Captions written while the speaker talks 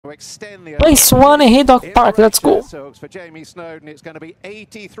extend the Race 1 in Haydock Park, let's go. For Jamie Snowden, it's going to be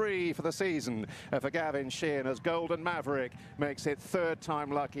 83 for the season for Gavin Sheehan as Golden Maverick makes it third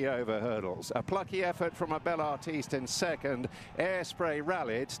time lucky over hurdles. A plucky effort from a Bel Artiste in second. Airspray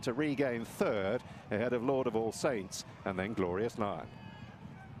rallied to regain third ahead of Lord of All Saints and then Glorious Lion.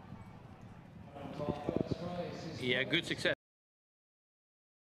 Yeah, good success.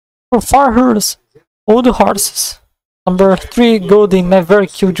 For 4 hurdles, all the horses. Number 3, Golden Maverick,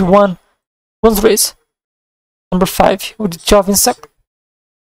 OG1, wins race. Number 5, OG12 in second.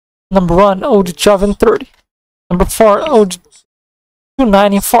 Number 1, OG12 in third. Number 4,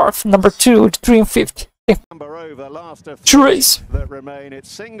 OG29 in fourth. Number 2, OG3 in fifth. Number over, last of Two race that remain.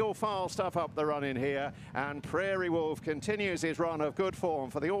 It's single file stuff up the run in here, and Prairie Wolf continues his run of good form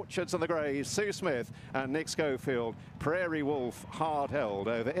for the Orchards and the Greys. Sue Smith and Nick Schofield. Prairie Wolf hard held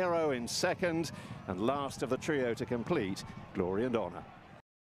over Iro in second, and last of the trio to complete, Glory and Honor.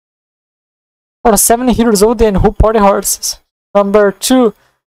 For 7 heaters, OD and Hoop Party horses. Number 2,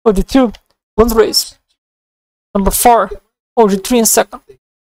 OD2, wins race. Number 4, OG3 in second.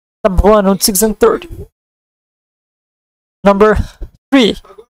 Number 1, OG6 in third. Number 3,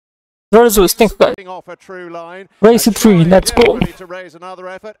 Versus, thank you guys. Off a true line. Race 3, let's go. To raise another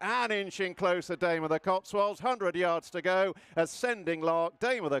effort and inching closer, Dame of the Cotswolds. 100 yards to go. Ascending Lark,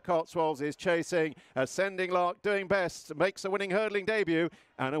 Dame of the Cotswolds is chasing. Ascending Lark doing best, makes a winning hurdling debut,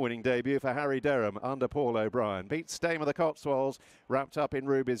 and a winning debut for Harry Derham under Paul O'Brien. Beats Dame of the Cotswolds, wrapped up in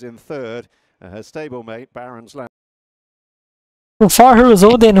rubies in third. Her stablemate, Baron's Land. For Heroes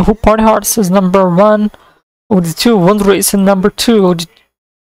OD and Hoop Party horses, number 1, OD2, won race, and number 2,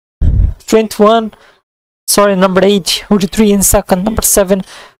 OD21, sorry, number 8, OG3 in second, number 7,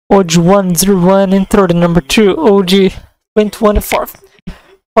 OG101 in third, and number 2, OG21 in fourth.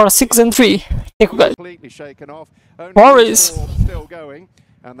 For 6 and 3, thank you guys. Completely shaken off. Morris still going,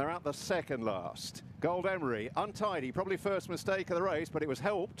 and they're at the second last. Gold Emery, untidy, probably first mistake of the race, but it was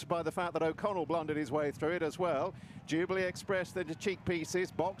helped by the fact that O'Connell blundered his way through it as well. Jubilee Express, the cheek pieces,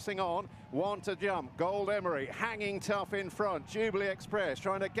 boxing on, one to jump. Gold Emery hanging tough in front. Jubilee Express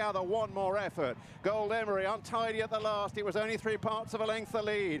trying to gather one more effort. Gold Emery untidy at the last. It was only 3 parts of a length the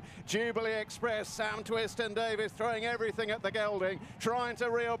lead. Jubilee Express, Sam Twiston Davis throwing everything at the gelding, trying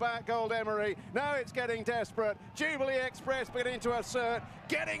to reel back Gold Emery. Now it's getting desperate. Jubilee Express beginning to assert,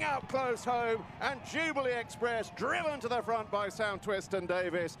 getting up close home, and Jubilee Express driven to the front by Sam Twiston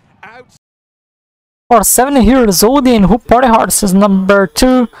Davis. Out. For 7 heroes, OD and Hoop Party horses, number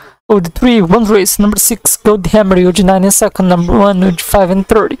 2, OD3, won race, number 6, Gold Hammer, OG9 in second, number 1, OG5 in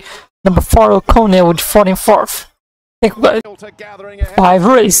third, number 4, O'Connell, OG4 in fourth. Thank you guys. 5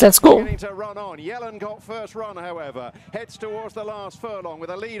 race, let's go. To run on. Yellen got first run, however. Heads towards the last furlong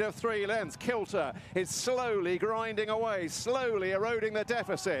with a lead of 3 lengths. Kilter is slowly grinding away, slowly eroding the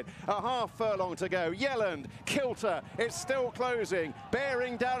deficit. A half furlong to go. Yelland, Kilter is still closing,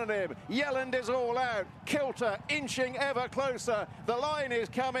 bearing down on him. Yelland is all out. Kilter inching ever closer. The line is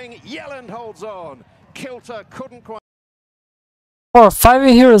coming. Yelland holds on. Kilter couldn't quite. For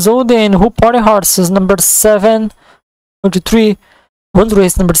 5 heroes, OD and Hoop Party horses, number 7, OG3, won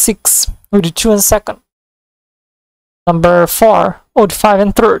race, number 6, OG2 in second, number 4, OG5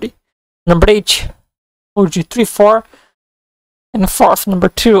 in third, number 8, OG3, 4 in fourth, number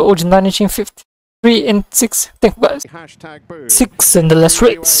 2, OG9 in fifth, 3 and 6, thank you guys. 6 in the last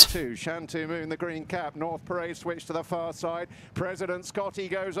race. Shantou Moon, the green cap. North Parade switch to the far side. President Scotty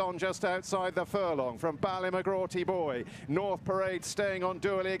goes on just outside the furlong from Ballymacraughty Boy. North Parade staying on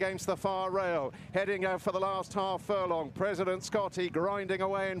dually against the far rail. Heading out for the last half furlong. President Scotty grinding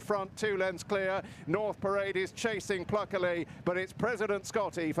away in front, 2 lengths clear. North Parade is chasing pluckily, but it's President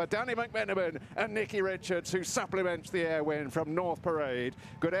Scotty for Danny McMenamin and Nicky Richards, who supplements the air win from North Parade.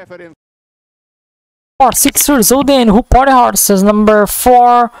 Good effort in. For 6 years, OD and Hoop Party horses, number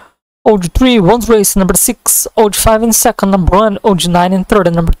 4, OG3, won race, number 6, OG5 in second, number 1, OG9 in third,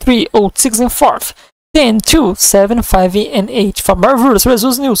 and number 3, OG6 in fourth, 10, 2, 7, 5, and 8. For more videos,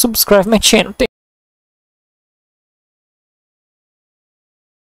 results new, subscribe my channel.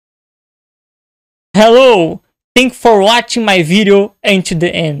 Hello, thanks for watching my video until the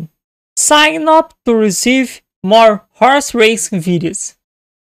end. Sign up to receive more horse racing videos.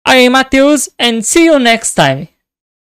 I am Matheus and see you next time.